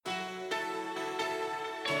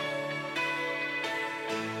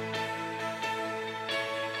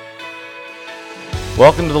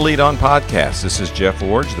Welcome to the Lead On Podcast. This is Jeff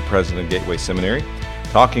Iorg, the president of Gateway Seminary,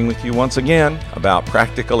 talking with you once again about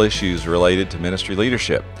practical issues related to ministry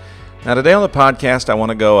leadership. Now today on the podcast, I want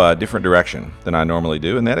to go a different direction than I normally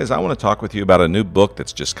do, and that is I want to talk with you about a new book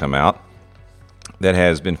that's just come out that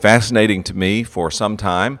has been fascinating to me for some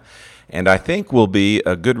time, and I think will be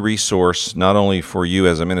a good resource not only for you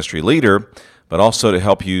as a ministry leader, but also to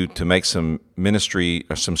help you to make some ministry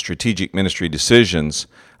or some strategic ministry decisions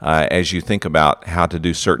as you think about how to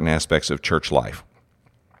do certain aspects of church life.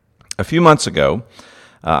 A few months ago,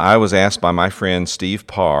 I was asked by my friend Steve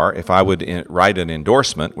Parr if I would write an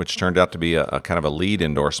endorsement, which turned out to be a kind of a lead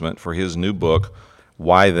endorsement for his new book,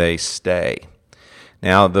 Why They Stay.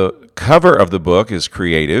 Now, the cover of the book is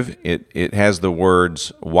creative. It has the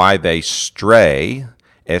words, Why They Stray,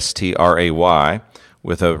 S-T-R-A-Y,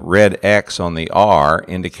 with a red X on the R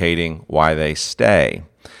indicating why they stay.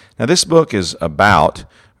 Now, this book is about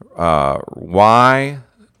why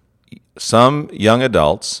some young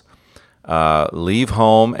adults leave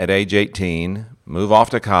home at age 18, move off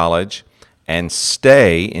to college, and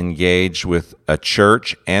stay engaged with a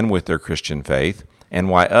church and with their Christian faith, and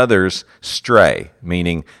why others stray,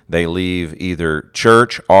 meaning they leave either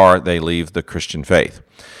church or they leave the Christian faith.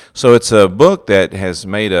 So it's a book that has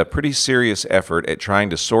made a pretty serious effort at trying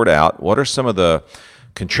to sort out what are some of the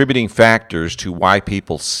contributing factors to why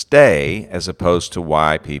people stay as opposed to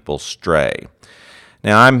why people stray.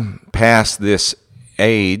 Now, I'm past this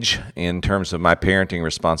age in terms of my parenting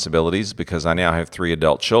responsibilities because I now have 3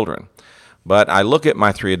 adult children. But I look at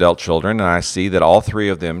my 3 adult children and I see that all 3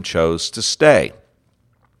 of them chose to stay.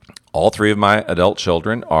 All 3 of my adult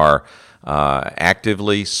children are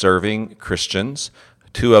actively serving Christians.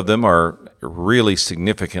 2 of them are really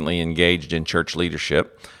significantly engaged in church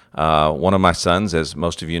leadership. One of my sons, as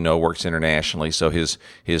most of you know, works internationally, so his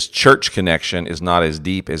church connection is not as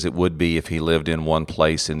deep as it would be if he lived in one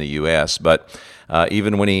place in the U.S. But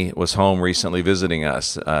even when he was home recently visiting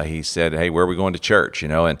us, he said, "Hey, where are we going to church?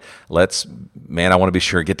 And I want to be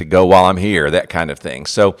sure I get to go while I'm here," that kind of thing.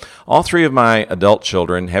 So all 3 of my adult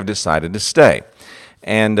children have decided to stay.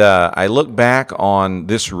 And I look back on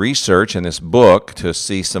this research and this book to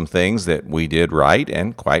see some things that we did right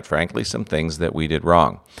and, quite frankly, some things that we did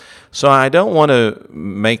wrong. So I don't want to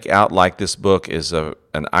make out like this book is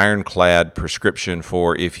an ironclad prescription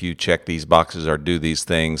for if you check these boxes or do these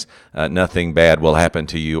things, nothing bad will happen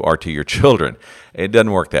to you or to your children. It doesn't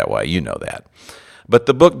work that way. You know that. But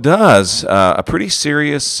the book does a pretty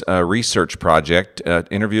serious research project,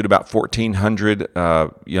 interviewed about 1,400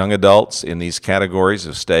 young adults in these categories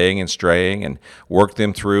of staying and straying, and worked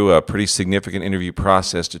them through a pretty significant interview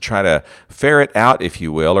process to try to ferret out, if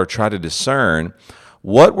you will, or try to discern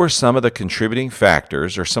what were some of the contributing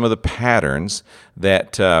factors or some of the patterns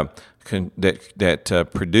that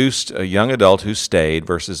produced a young adult who stayed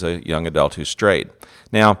versus a young adult who strayed.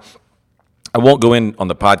 Now, I won't go in on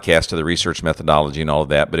the podcast to the research methodology and all of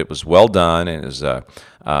that, but it was well done, and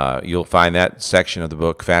you'll find that section of the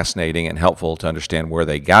book fascinating and helpful to understand where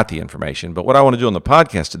they got the information. But what I want to do on the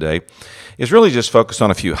podcast today is really just focus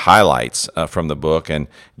on a few highlights from the book and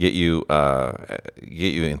get you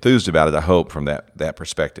enthused about it, I hope, from that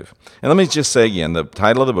perspective. And let me just say again, the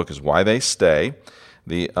title of the book is Why They Stay.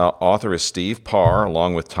 The author is Steve Parr,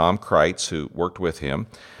 along with Tom Kreitz, who worked with him.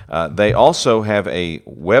 They also have a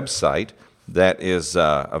website that is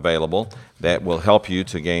available that will help you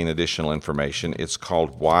to gain additional information. It's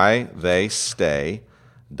called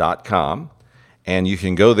whytheystay.com, and you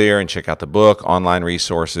can go there and check out the book, online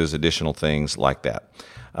resources, additional things like that.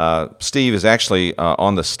 Steve is actually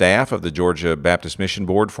on the staff of the Georgia Baptist Mission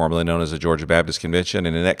Board, formerly known as the Georgia Baptist Convention,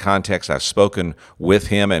 and in that context, I've spoken with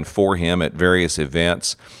him and for him at various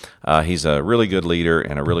events. He's a really good leader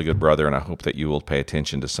and a really good brother, and I hope that you will pay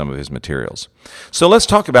attention to some of his materials. So let's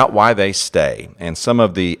talk about why they stay and some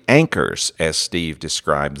of the anchors, as Steve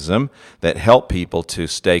describes them, that help people to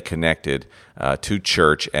stay connected to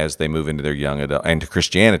church as they move into their young adult, and to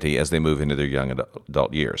Christianity as they move into their young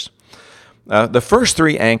adult years. The first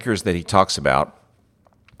 3 anchors that he talks about,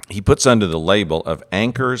 he puts under the label of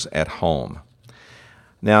anchors at home.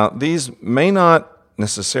 Now, these may not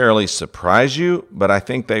necessarily surprise you, but I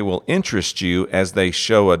think they will interest you as they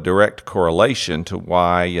show a direct correlation to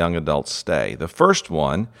why young adults stay. The first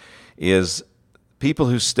one is people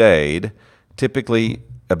who stayed typically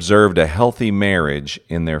observed a healthy marriage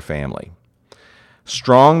in their family.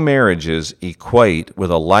 Strong marriages equate with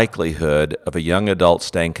a likelihood of a young adult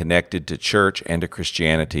staying connected to church and to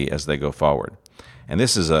Christianity as they go forward. And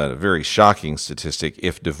this is a very shocking statistic.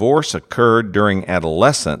 If divorce occurred during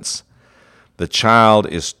adolescence, the child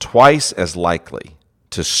is twice as likely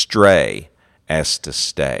to stray as to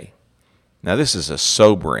stay. Now, this is a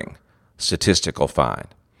sobering statistical find.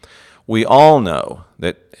 We all know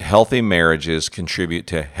that healthy marriages contribute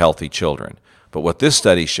to healthy children. But what this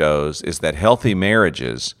study shows is that healthy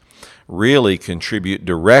marriages really contribute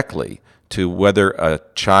directly to whether a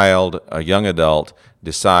child, a young adult,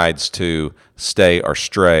 decides to stay or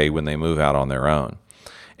stray when they move out on their own.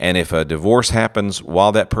 And if a divorce happens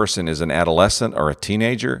while that person is an adolescent or a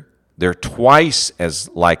teenager, they're twice as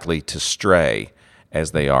likely to stray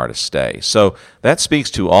as they are to stay. So that speaks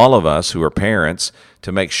to all of us who are parents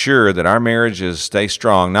to make sure that our marriages stay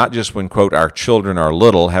strong, not just when, quote, our children are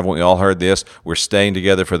little. Haven't we all heard this? We're staying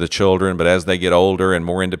together for the children, but as they get older and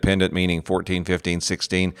more independent, meaning 14, 15,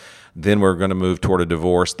 16, then we're going to move toward a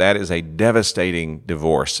divorce. That is a devastating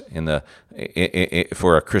divorce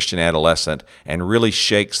for a Christian adolescent and really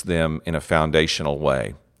shakes them in a foundational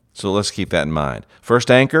way. So let's keep that in mind. First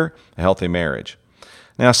anchor, a healthy marriage.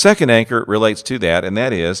 Now, second anchor relates to that, and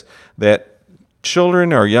that is that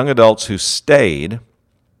children or young adults who stayed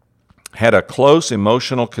had a close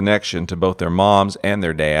emotional connection to both their moms and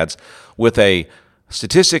their dads with a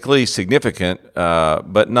statistically significant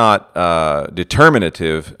but not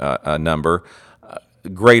determinative number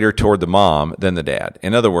greater toward the mom than the dad.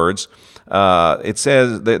 In other words, it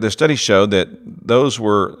says that the study showed that those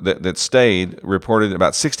that stayed reported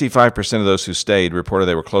about 65% of those who stayed reported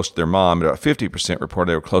they were close to their mom, and about 50% reported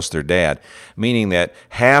they were close to their dad, meaning that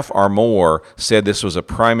half or more said this was a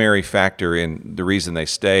primary factor in the reason they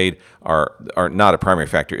stayed, or not a primary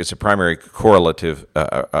factor, it's a primary correlative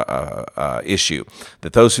issue,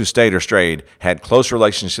 that those who stayed or strayed had close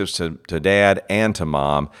relationships to dad and to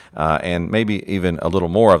mom, and maybe even a little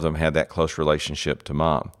more of them had that close relationship to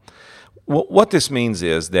mom. What this means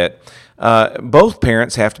is that both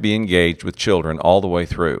parents have to be engaged with children all the way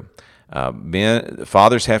through.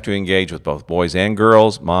 Fathers have to engage with both boys and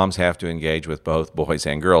girls. Moms have to engage with both boys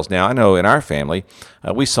and girls. Now, I know in our family,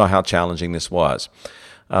 we saw how challenging this was.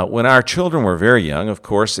 When our children were very young, of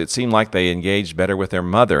course, it seemed like they engaged better with their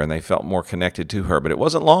mother and they felt more connected to her. But it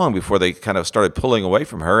wasn't long before they kind of started pulling away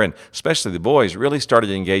from her, and especially the boys really started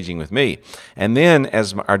engaging with me. And then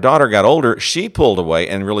as our daughter got older, she pulled away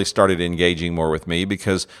and really started engaging more with me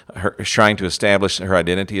because her trying to establish her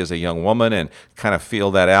identity as a young woman and kind of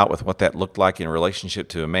feel that out with what that looked like in relationship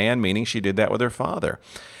to a man, meaning she did that with her father.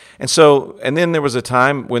 And then there was a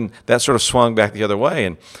time when that sort of swung back the other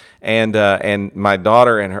way, and my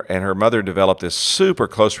daughter and her mother developed this super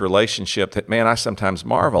close relationship that, man, I sometimes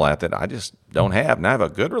marvel at, that I just don't have. And I have a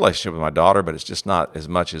good relationship with my daughter, but it's just not as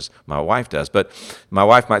much as my wife does. But my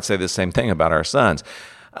wife might say the same thing about our sons.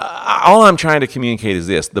 All I'm trying to communicate is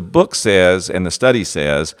this. The book says, and the study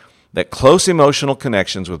says, that close emotional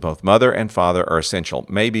connections with both mother and father are essential.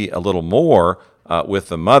 Maybe a little more with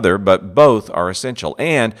the mother, but both are essential.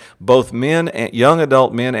 And both young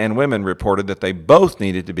adult men and women reported that they both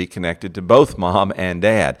needed to be connected to both mom and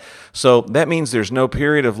dad. So that means there's no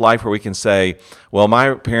period of life where we can say, well,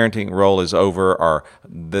 my parenting role is over, or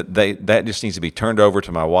that just needs to be turned over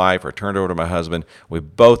to my wife or turned over to my husband. We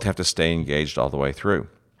both have to stay engaged all the way through.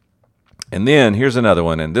 And then here's another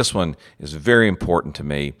one, and this one is very important to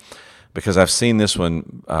me because I've seen this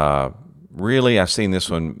one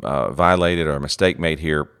violated or a mistake made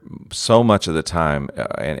here so much of the time,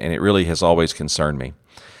 and it really has always concerned me.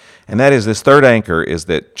 And that is, this third anchor is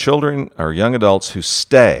that children or young adults who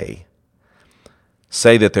stay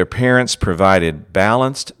say that their parents provided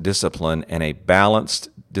balanced discipline and a balanced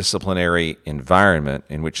disciplinary environment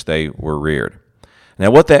in which they were reared.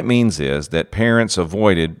 Now, what that means is that parents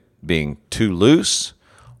avoided being too loose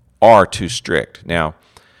or too strict. Now,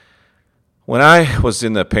 when I was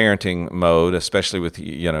in the parenting mode, especially with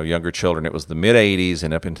younger children, it was the mid-'80s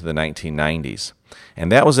and up into the 1990s.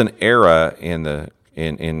 And that was an era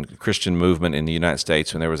in Christian movement in the United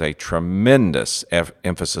States when there was a tremendous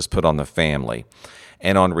emphasis put on the family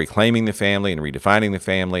and on reclaiming the family and redefining the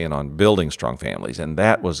family and on building strong families. And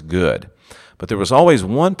that was good. But there was always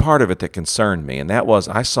one part of it that concerned me, and that was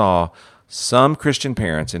I saw some Christian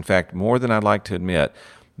parents, in fact, more than I'd like to admit,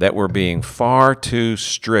 that were being far too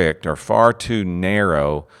strict or far too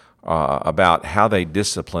narrow about how they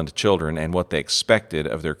disciplined children and what they expected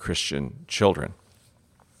of their Christian children.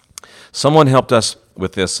 Someone helped us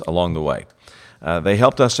with this along the way. They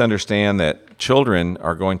helped us understand that children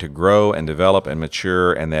are going to grow and develop and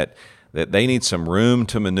mature, and that they need some room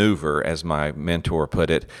to maneuver, as my mentor put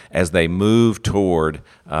it, as they move toward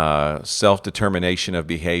self-determination of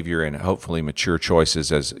behavior and hopefully mature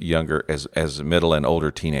choices as middle and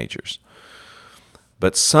older teenagers.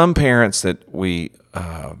 But some parents that we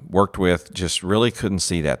worked with just really couldn't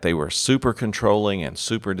see that. They were super controlling and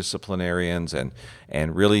super disciplinarians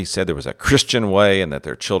and really said there was a Christian way and that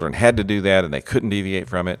their children had to do that and they couldn't deviate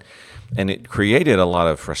from it. And it created a lot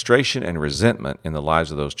of frustration and resentment in the lives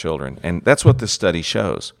of those children. And that's what this study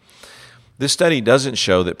shows. This study doesn't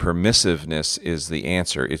show that permissiveness is the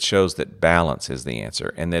answer. It shows that balance is the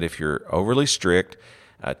answer, and that if you're overly strict,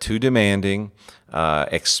 too demanding,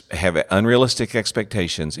 have unrealistic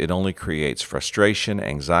expectations, it only creates frustration,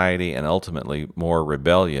 anxiety, and ultimately more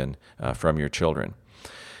rebellion from your children.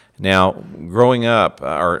 Now, growing up,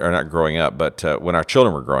 or not growing up, but when our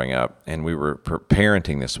children were growing up and we were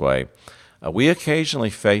parenting this way, we occasionally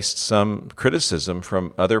faced some criticism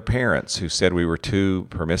from other parents who said we were too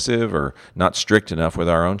permissive or not strict enough with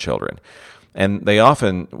our own children. And they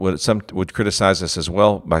often would criticize us as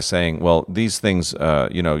well by saying, well, these things,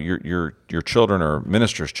 your children are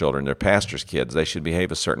ministers' children, they're pastors' kids, they should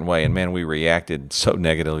behave a certain way. And man, we reacted so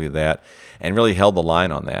negatively to that and really held the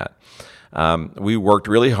line on that. We worked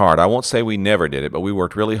really hard. I won't say we never did it, but we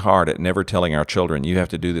worked really hard at never telling our children, you have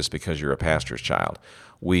to do this because you're a pastor's child.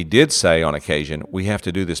 We did say on occasion, we have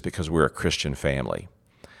to do this because we're a Christian family.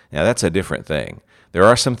 Now, that's a different thing. There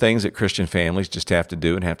are some things that Christian families just have to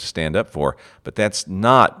do and have to stand up for, but that's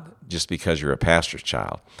not just because you're a pastor's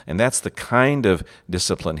child. And that's the kind of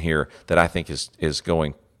discipline here that I think is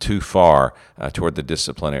going too far toward the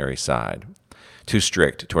disciplinary side, too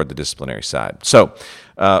strict toward the disciplinary side. So,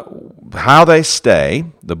 how they stay,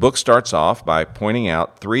 the book starts off by pointing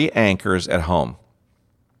out 3 anchors at home: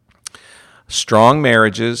 strong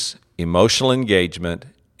marriages, emotional engagement,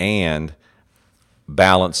 and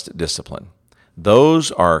balanced discipline.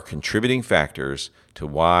 Those are contributing factors to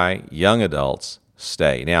why young adults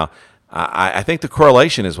stay. Now, I think the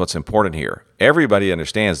correlation is what's important here. Everybody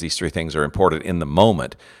understands these 3 things are important in the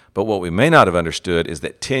moment, but what we may not have understood is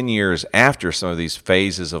that 10 years after some of these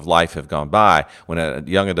phases of life have gone by, when a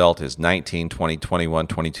young adult is 19, 20, 21,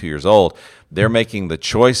 22 years old, they're making the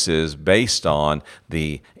choices based on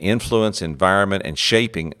the influence, environment, and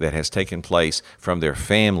shaping that has taken place from their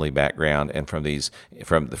family background and from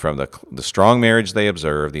the strong marriage they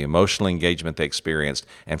observed, the emotional engagement they experienced,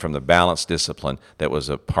 and from the balanced discipline that was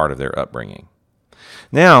a part of their upbringing.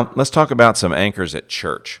 Now, let's talk about some anchors at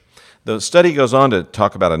church. The study goes on to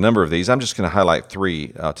talk about a number of these. I'm just going to highlight 3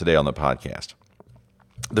 today on the podcast.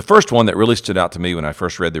 The first one that really stood out to me when I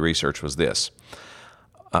first read the research was this.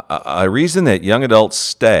 A reason that young adults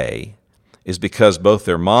stay is because both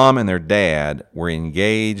their mom and their dad were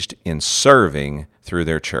engaged in serving through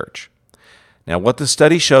their church. Now, what the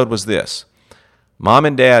study showed was this. Mom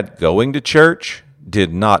and dad going to church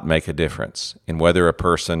did not make a difference in whether a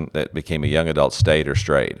person that became a young adult stayed or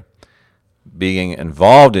strayed. Being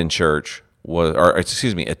involved in church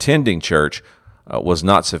attending church was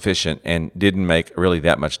not sufficient and didn't make really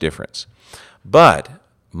that much difference. But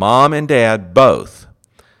mom and dad both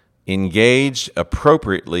engaged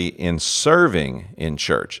appropriately in serving in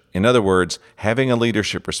church. In other words, having a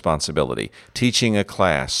leadership responsibility, teaching a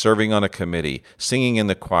class, serving on a committee, singing in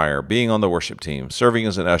the choir, being on the worship team, serving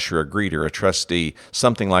as an usher, a greeter, a trustee,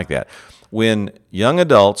 something like that. When young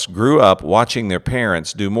adults grew up watching their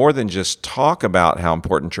parents do more than just talk about how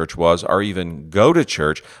important church was or even go to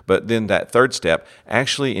church, but then that third step,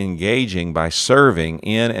 actually engaging by serving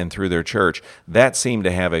in and through their church, that seemed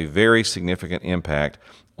to have a very significant impact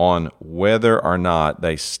on whether or not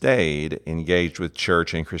they stayed engaged with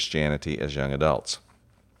church and Christianity as young adults.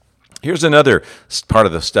 Here's another part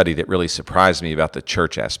of the study that really surprised me about the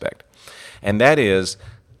church aspect, and that is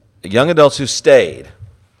young adults who stayed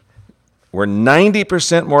were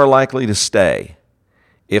 90% more likely to stay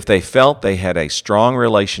if they felt they had a strong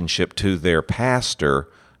relationship to their pastor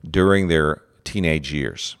during their teenage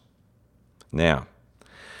years. Now,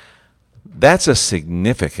 that's a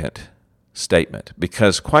significant statement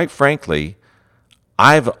because, quite frankly,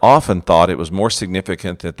 I've often thought it was more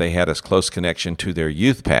significant that they had a close connection to their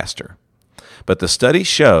youth pastor. But the study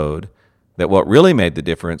showed that what really made the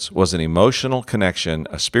difference was an emotional connection,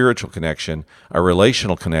 a spiritual connection, a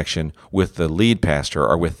relational connection with the lead pastor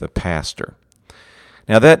or with the pastor.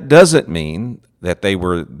 Now, that doesn't mean that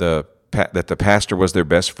that the pastor was their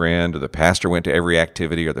best friend, or the pastor went to every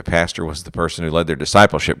activity, or the pastor was the person who led their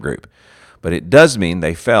discipleship group. But it does mean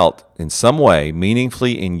they felt in some way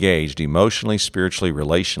meaningfully engaged emotionally, spiritually,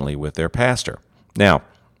 relationally with their pastor. Now,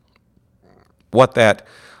 what that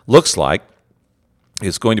looks like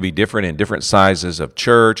is going to be different in different sizes of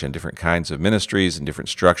church and different kinds of ministries and different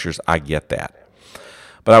structures. I get that.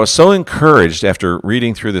 But I was so encouraged after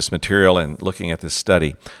reading through this material and looking at this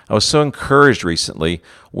study. I was so encouraged recently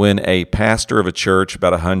when a pastor of a church,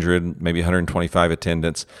 about 100, maybe 125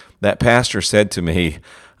 attendants, that pastor said to me,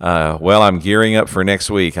 well, I'm gearing up for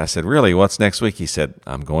next week. I said, really, what's next week? He said,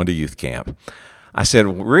 I'm going to youth camp. I said,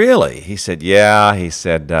 really? He said, yeah. He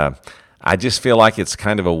said, I just feel like it's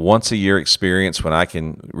kind of a once-a-year experience when I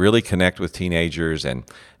can really connect with teenagers and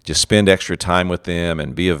just spend extra time with them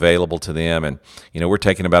and be available to them. And, we're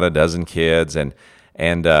taking about a dozen kids and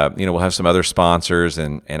we'll have some other sponsors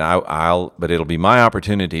but it'll be my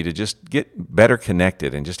opportunity to just get better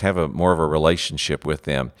connected and just have more of a relationship with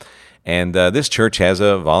them. And this church has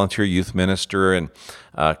a volunteer youth minister and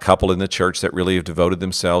a couple in the church that really have devoted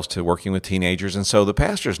themselves to working with teenagers. And so the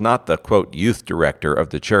pastor's not the, quote, youth director of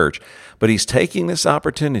the church, but he's taking this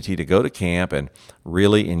opportunity to go to camp and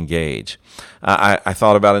really engage. I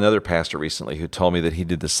thought about another pastor recently who told me that he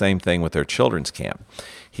did the same thing with their children's camp.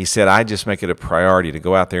 He said, I just make it a priority to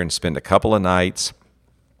go out there and spend a couple of nights,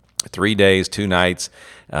 3 days, 2 nights,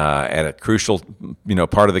 at a crucial,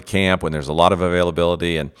 part of the camp when there's a lot of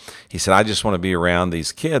availability. And he said, I just want to be around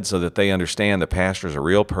these kids so that they understand the pastor is a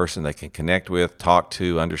real person they can connect with, talk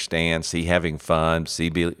to, understand, see having fun, see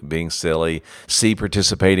being silly, see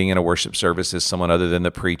participating in a worship service as someone other than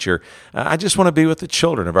the preacher. I just want to be with the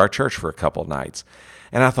children of our church for a couple of nights.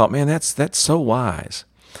 And I thought, man, that's so wise.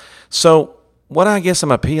 So what I guess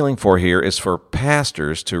I'm appealing for here is for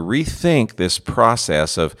pastors to rethink this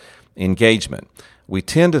process of engagement. We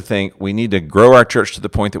tend to think we need to grow our church to the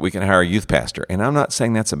point that we can hire a youth pastor. And I'm not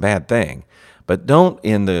saying that's a bad thing. But don't,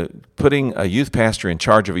 in the putting a youth pastor in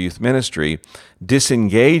charge of a youth ministry,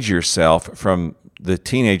 disengage yourself from the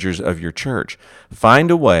teenagers of your church. Find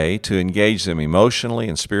a way to engage them emotionally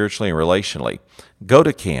and spiritually and relationally. Go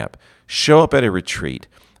to camp. Show up at a retreat.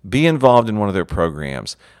 Be involved in one of their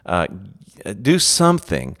programs. Do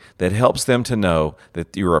something that helps them to know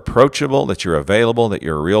that you're approachable, that you're available, that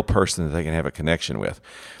you're a real person that they can have a connection with.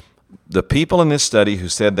 The people in this study who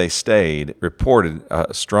said they stayed reported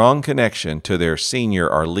a strong connection to their senior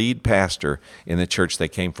or lead pastor in the church they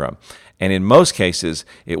came from. And in most cases,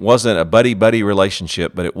 it wasn't a buddy-buddy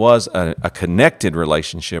relationship, but it was a connected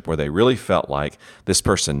relationship where they really felt like this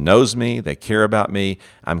person knows me, they care about me,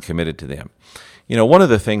 I'm committed to them. One of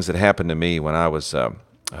the things that happened to me when I was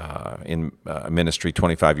in ministry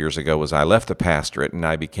 25 years ago was I left the pastorate and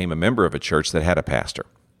I became a member of a church that had a pastor.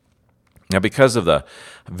 Now, because of the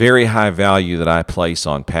very high value that I place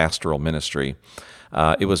on pastoral ministry,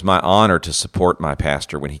 it was my honor to support my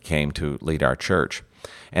pastor when he came to lead our church.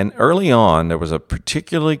 And early on, there was a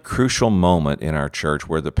particularly crucial moment in our church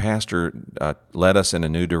where the pastor led us in a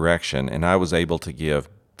new direction, and I was able to give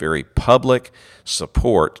very public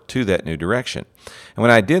support to that new direction. And when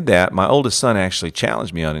I did that, my oldest son actually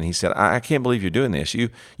challenged me on it, and he said, I can't believe you're doing this.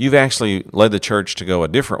 You've actually led the church to go a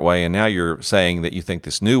different way, and now you're saying that you think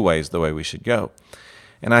this new way is the way we should go.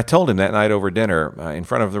 And I told him that night over dinner in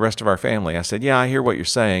front of the rest of our family, I said, yeah, I hear what you're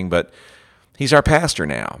saying, but he's our pastor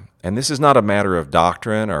now, and this is not a matter of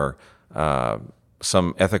doctrine or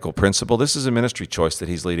some ethical principle. This is a ministry choice that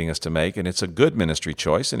he's leading us to make, and it's a good ministry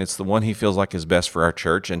choice, and it's the one he feels like is best for our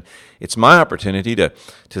church, and it's my opportunity to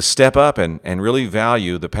step up and really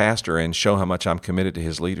value the pastor and show how much I'm committed to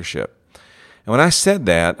his leadership. And when I said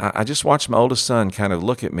that, I just watched my oldest son kind of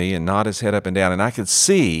look at me and nod his head up and down, and I could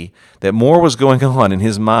see that more was going on in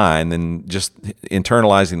his mind than just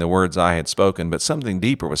internalizing the words I had spoken, but something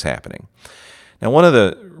deeper was happening. Now, one of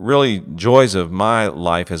the really joys of my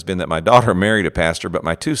life has been that my daughter married a pastor, but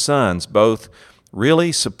my 2 sons both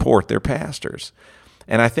really support their pastors.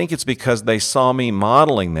 And I think it's because they saw me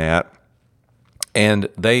modeling that, and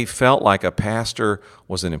they felt like a pastor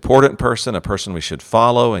was an important person, a person we should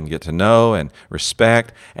follow and get to know and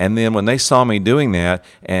respect. And then when they saw me doing that,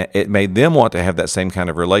 it made them want to have that same kind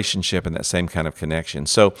of relationship and that same kind of connection.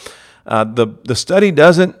 So the study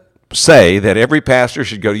doesn't say that every pastor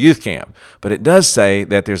should go to youth camp, but it does say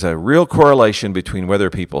that there's a real correlation between whether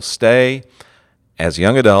people stay as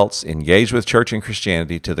young adults, engage with church and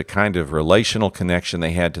Christianity, to the kind of relational connection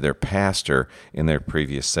they had to their pastor in their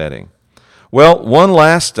previous setting. Well, one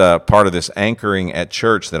last part of this anchoring at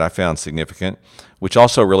church that I found significant, which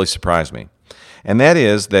also really surprised me, and that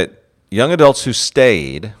is that young adults who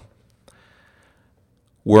stayed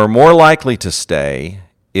were more likely to stay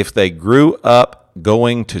if they grew up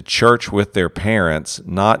going to church with their parents,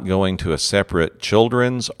 not going to a separate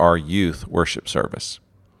children's or youth worship service.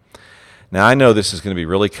 Now, I know this is going to be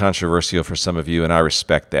really controversial for some of you, and I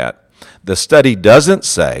respect that. The study doesn't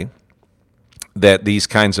say that these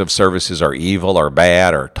kinds of services are evil or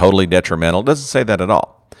bad or totally detrimental. It doesn't say that at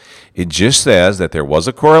all. It just says that there was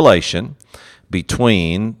a correlation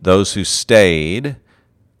between those who stayed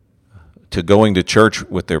to going to church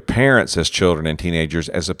with their parents as children and teenagers,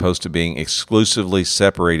 as opposed to being exclusively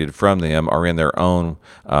separated from them or in their own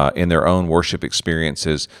worship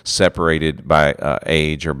experiences, separated by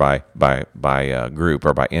age or by group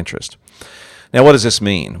or by interest. Now, what does this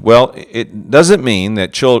mean? Well, it doesn't mean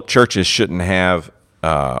that churches shouldn't have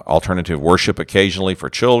alternative worship occasionally for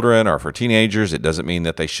children or for teenagers. It doesn't mean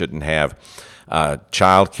that they shouldn't have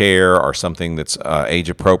child care or something that's age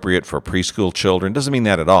appropriate for preschool children. It doesn't mean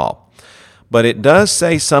that at all. But it does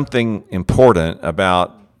say something important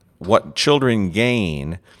about what children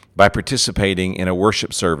gain by participating in a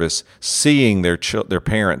worship service, seeing their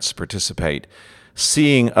parents participate,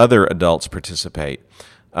 seeing other adults participate,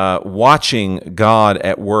 watching God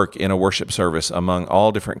at work in a worship service among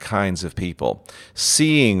all different kinds of people,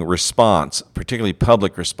 seeing response, particularly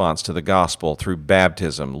public response to the gospel through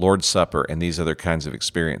baptism, Lord's Supper, and these other kinds of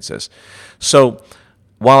experiences. So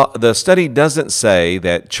while the study doesn't say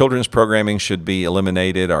that children's programming should be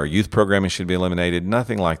eliminated or youth programming should be eliminated,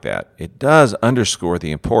 nothing like that, it does underscore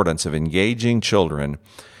the importance of engaging children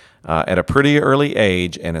at a pretty early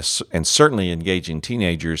age and certainly engaging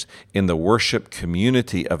teenagers in the worship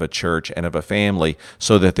community of a church and of a family,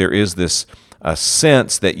 so that there is this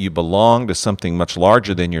sense that you belong to something much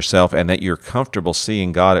larger than yourself and that you're comfortable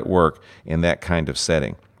seeing God at work in that kind of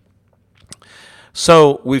setting.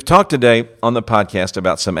 So we've talked today on the podcast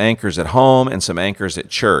about some anchors at home and some anchors at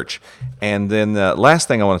church. And then the last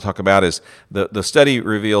thing I want to talk about is the study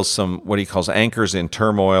reveals some what he calls anchors in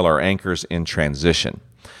turmoil or anchors in transition.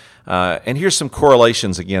 And here's some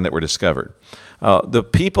correlations again that were discovered. The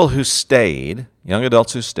people who stayed, young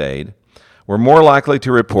adults who stayed, were more likely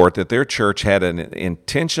to report that their church had an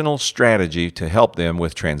intentional strategy to help them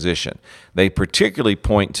with transition. They particularly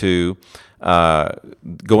point to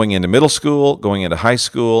going into middle school, going into high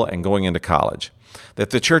school, and going into college. That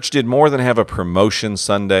the church did more than have a promotion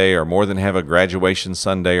Sunday or more than have a graduation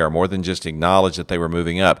Sunday or more than just acknowledge that they were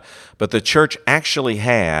moving up, but the church actually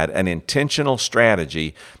had an intentional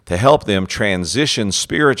strategy to help them transition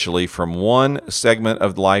spiritually from one segment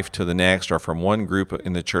of life to the next or from one group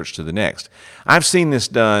in the church to the next. I've seen this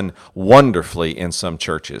done wonderfully in some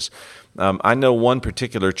churches. I know one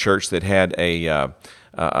particular church that had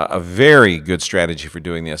a very good strategy for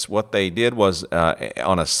doing this. What they did was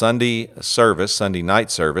on a Sunday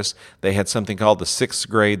night service, they had something called the 6th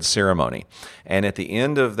grade ceremony. And at the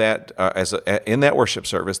end of that, in that worship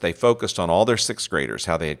service, they focused on all their 6th graders,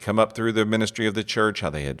 how they had come up through the ministry of the church, how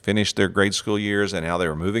they had finished their grade school years, and how they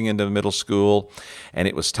were moving into middle school. And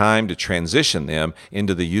it was time to transition them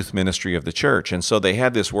into the youth ministry of the church. And so they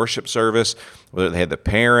had this worship service where they had the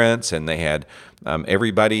parents and they had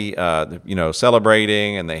everybody,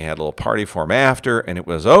 celebrating, and they had a little party for them after, and it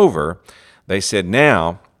was over. They said,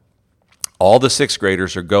 now all the 6th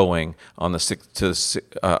graders are going on for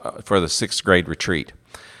the 6th grade retreat.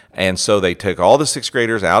 And so they took all the 6th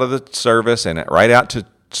graders out of the service and right out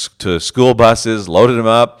to school buses, loaded them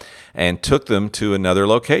up, and took them to another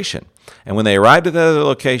location. And when they arrived at the other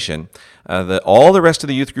location, all the rest of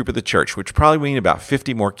the youth group of the church, which probably mean about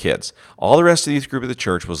 50 more kids, all the rest of the youth group of the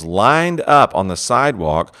church was lined up on the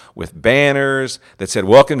sidewalk with banners that said,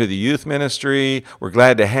 "Welcome to the youth ministry. We're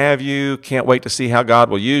glad to have you. Can't wait to see how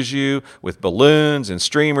God will use you," with balloons and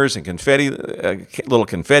streamers and confetti, little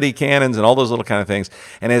confetti cannons and all those little kind of things.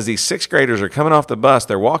 And as these 6th graders are coming off the bus,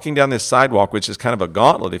 they're walking down this sidewalk, which is kind of a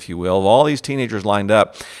gauntlet, if you will, of all these teenagers lined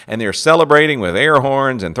up, and they're celebrating with air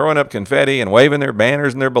horns and throwing up confetti and waving their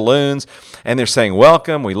banners and their balloons. And they're saying,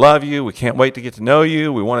 "Welcome, we love you, we can't wait to get to know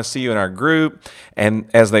you, we want to see you in our group." And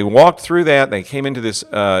as they walked through that, they came into this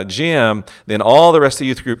gym, then all the rest of the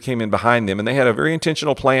youth group came in behind them, and they had a very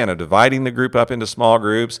intentional plan of dividing the group up into small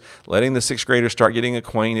groups, letting the 6th graders start getting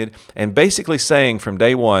acquainted, and basically saying from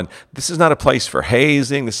day one, this is not a place for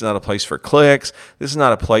hazing, this is not a place for cliques, this is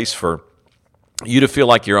not a place for you to feel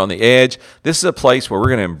like you're on the edge. This is a place where we're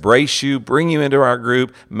going to embrace you, bring you into our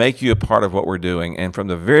group, make you a part of what we're doing. And from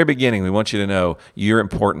the very beginning, we want you to know you're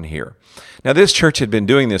important here. Now, this church had been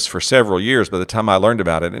doing this for several years by the time I learned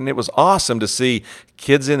about it, and it was awesome to see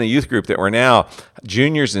kids in the youth group that were now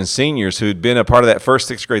juniors and seniors who'd been a part of that first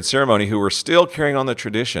 6th grade ceremony who were still carrying on the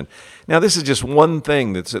tradition. Now, this is just one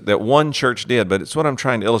thing that one church did, but it's what I'm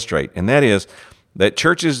trying to illustrate, and that is that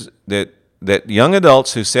churches that young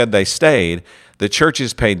adults who said they stayed, the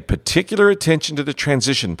churches paid particular attention to the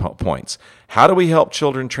transition points. How do we help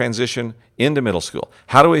children transition into middle school?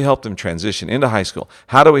 How do we help them transition into high school?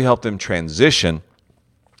 How do we help them transition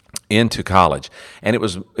into college. And it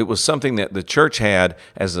was something that the church had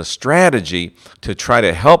as a strategy to try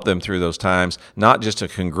to help them through those times, not just a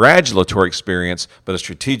congratulatory experience, but a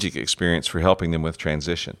strategic experience for helping them with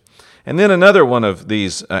transition. And then another one of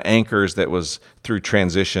these anchors that was through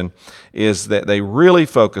transition is that they really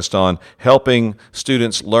focused on helping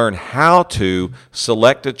students learn how to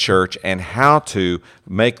select a church and how to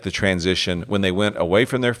make the transition when they went away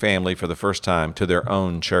from their family for the first time to their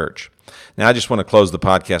own church. Now, I just want to close the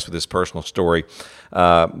podcast with this personal story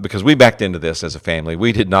because we backed into this as a family.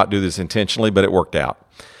 We did not do this intentionally, but it worked out.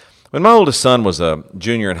 When my oldest son was a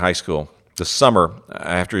junior in high school, the summer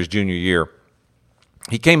after his junior year,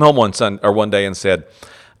 he came home one day and said,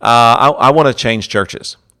 I want to change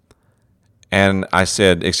churches. And I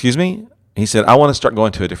said, excuse me? He said, I want to start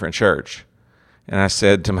going to a different church. And I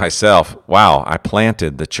said to myself, wow, I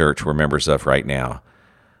planted the church we're members of right now.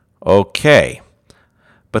 Okay.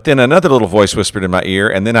 But then another little voice whispered in my ear,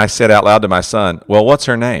 and then I said out loud to my son, well, what's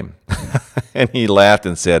her name? And he laughed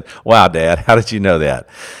and said, wow, Dad, how did you know that?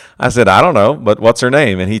 I said, I don't know, but what's her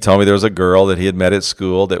name? And he told me there was a girl that he had met at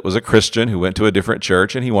school that was a Christian who went to a different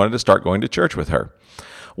church, and he wanted to start going to church with her.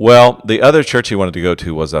 Well, the other church he wanted to go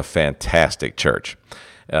to was a fantastic church.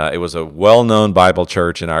 It was a well-known Bible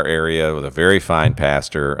church in our area with a very fine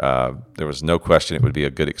pastor. There was no question it would be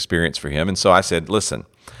a good experience for him. And so I said, listen,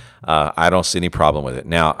 I don't see any problem with it.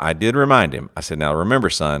 Now, I did remind him. I said, now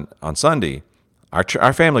remember, son, on Sunday,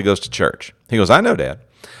 our family goes to church. He goes, I know, Dad.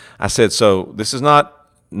 I said, so this is not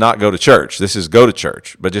go to church. This is go to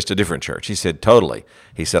church, but just a different church. He said, totally.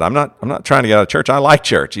 He said, I'm not trying to get out of church. I like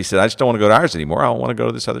church. He said, I just don't want to go to ours anymore. I want to go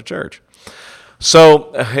to this other church.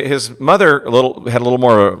 So his mother had a little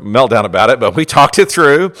more of a meltdown about it, but we talked it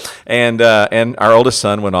through, and our oldest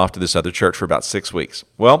son went off to this other church for about 6 weeks.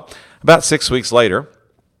 Well, about 6 weeks later,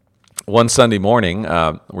 one Sunday morning,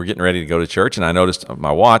 we're getting ready to go to church, and I noticed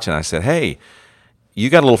my watch, and I said, hey, you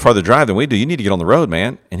got a little farther drive than we do. You need to get on the road,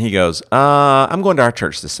 man. And he goes, I'm going to our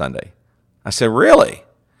church this Sunday. I said, really?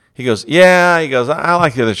 He goes, yeah. He goes, I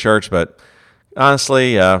like the other church, but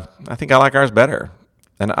honestly, I think I like ours better.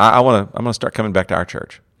 And I'm going to start coming back to our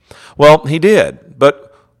church. Well, he did.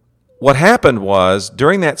 But what happened was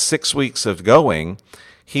during that 6 weeks of going,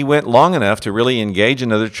 he went long enough to really engage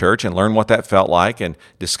another church and learn what that felt like and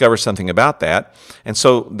discover something about that. And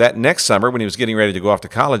so that next summer, when he was getting ready to go off to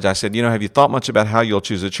college, I said, have you thought much about how you'll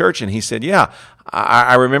choose a church? And he said, yeah,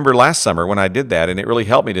 I remember last summer when I did that, and it really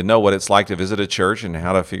helped me to know what it's like to visit a church and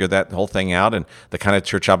how to figure that whole thing out and the kind of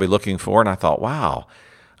church I'll be looking for. And I thought, wow,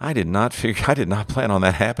 I did not plan on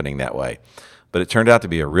that happening that way. But it turned out to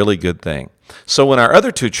be a really good thing. So when our other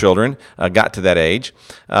two children got to that age,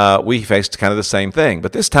 we faced kind of the same thing.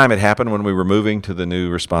 But this time it happened when we were moving to the new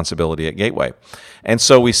responsibility at Gateway. And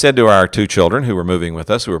so we said to our two children who were moving with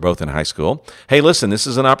us, who were both in high school, hey, listen, this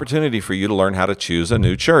is an opportunity for you to learn how to choose a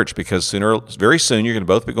new church because very soon you're going to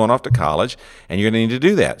both be going off to college and you're going to need to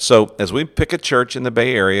do that. So as we pick a church in the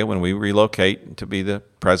Bay Area when we relocate to be the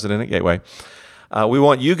president at Gateway, we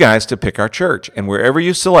want you guys to pick our church. And wherever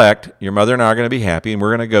you select, your mother and I are going to be happy, and we're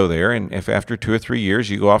going to go there. And if after 2 or 3 years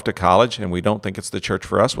you go off to college and we don't think it's the church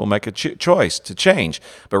for us, we'll make a choice to change.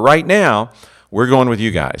 But right now, we're going with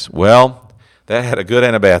you guys. Well, that had a good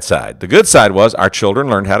and a bad side. The good side was our children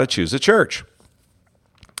learned how to choose a church.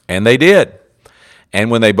 And they did.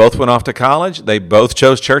 And when they both went off to college, they both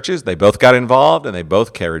chose churches, they both got involved, and they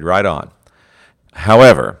both carried right on.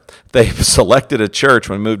 However, they selected a church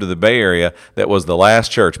when we moved to the Bay Area that was the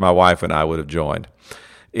last church my wife and I would have joined.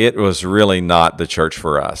 It was really not the church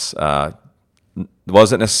for us. It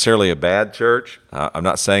wasn't necessarily a bad church. I'm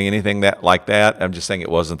not saying anything like that. I'm just saying it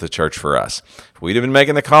wasn't the church for us. If we'd have been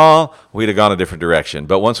making the call, we'd have gone a different direction.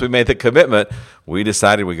 But once we made the commitment, we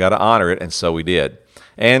decided we got to honor it, and so we did.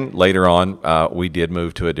 And later on, we did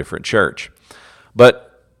move to a different church. But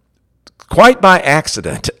quite by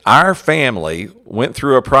accident, our family went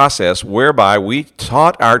through a process whereby we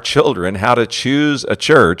taught our children how to choose a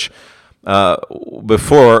church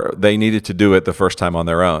before they needed to do it the first time on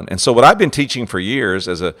their own. And so what I've been teaching for years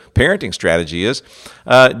as a parenting strategy is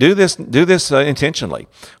do this intentionally.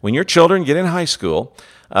 When your children get in high school,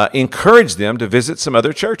 encourage them to visit some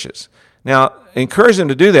other churches. Now, encourage them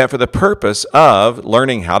to do that for the purpose of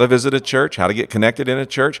learning how to visit a church, how to get connected in a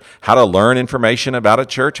church, how to learn information about a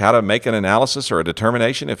church, how to make an analysis or a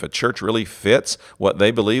determination if a church really fits what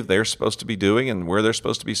they believe they're supposed to be doing and where they're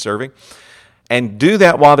supposed to be serving. And do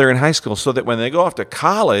that while they're in high school so that when they go off to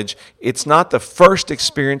college, it's not the first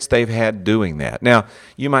experience they've had doing that. Now,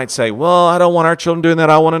 you might say, well, I don't want our children doing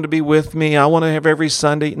that. I want them to be with me. I want to have every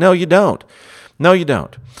Sunday. No, you don't. No, you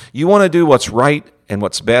don't. You want to do what's right and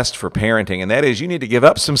what's best for parenting, and that is you need to give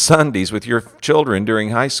up some Sundays with your children during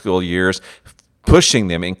high school years, pushing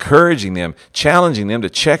them, encouraging them, challenging them to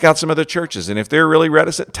check out some other churches. And if they're really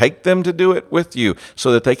reticent, take them to do it with you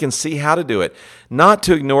so that they can see how to do it. Not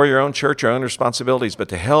to ignore your own church or own responsibilities, but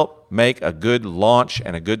to help make a good launch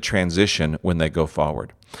and a good transition when they go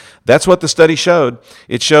forward. That's what the study showed.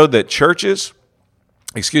 It showed that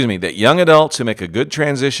that young adults who make a good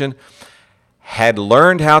transition had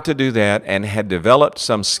learned how to do that and had developed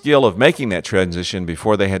some skill of making that transition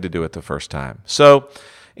before they had to do it the first time. So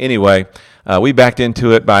anyway, we backed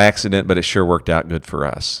into it by accident, but it sure worked out good for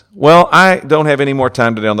us. Well, I don't have any more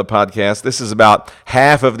time today on the podcast. This is about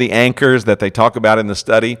half of the anchors that they talk about in the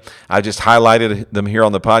study. I just highlighted them here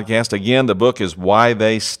on the podcast. Again, the book is Why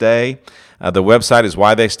They Stay. The website is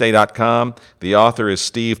whytheystay.com. The author is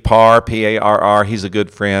Steve Parr, P-A-R-R. He's a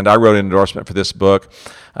good friend. I wrote an endorsement for this book.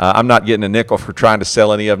 I'm not getting a nickel for trying to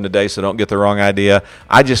sell any of them today, so don't get the wrong idea.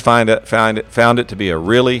 I just found it to be a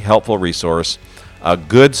really helpful resource, a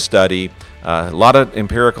good study, a lot of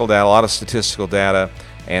empirical data, a lot of statistical data,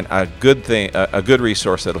 and a good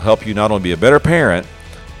resource that will help you not only be a better parent,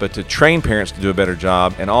 but to train parents to do a better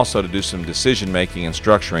job and also to do some decision-making and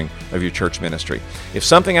structuring of your church ministry. If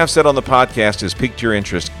something I've said on the podcast has piqued your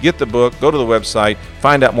interest, get the book, go to the website,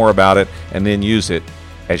 find out more about it, and then use it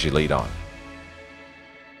as you lead on.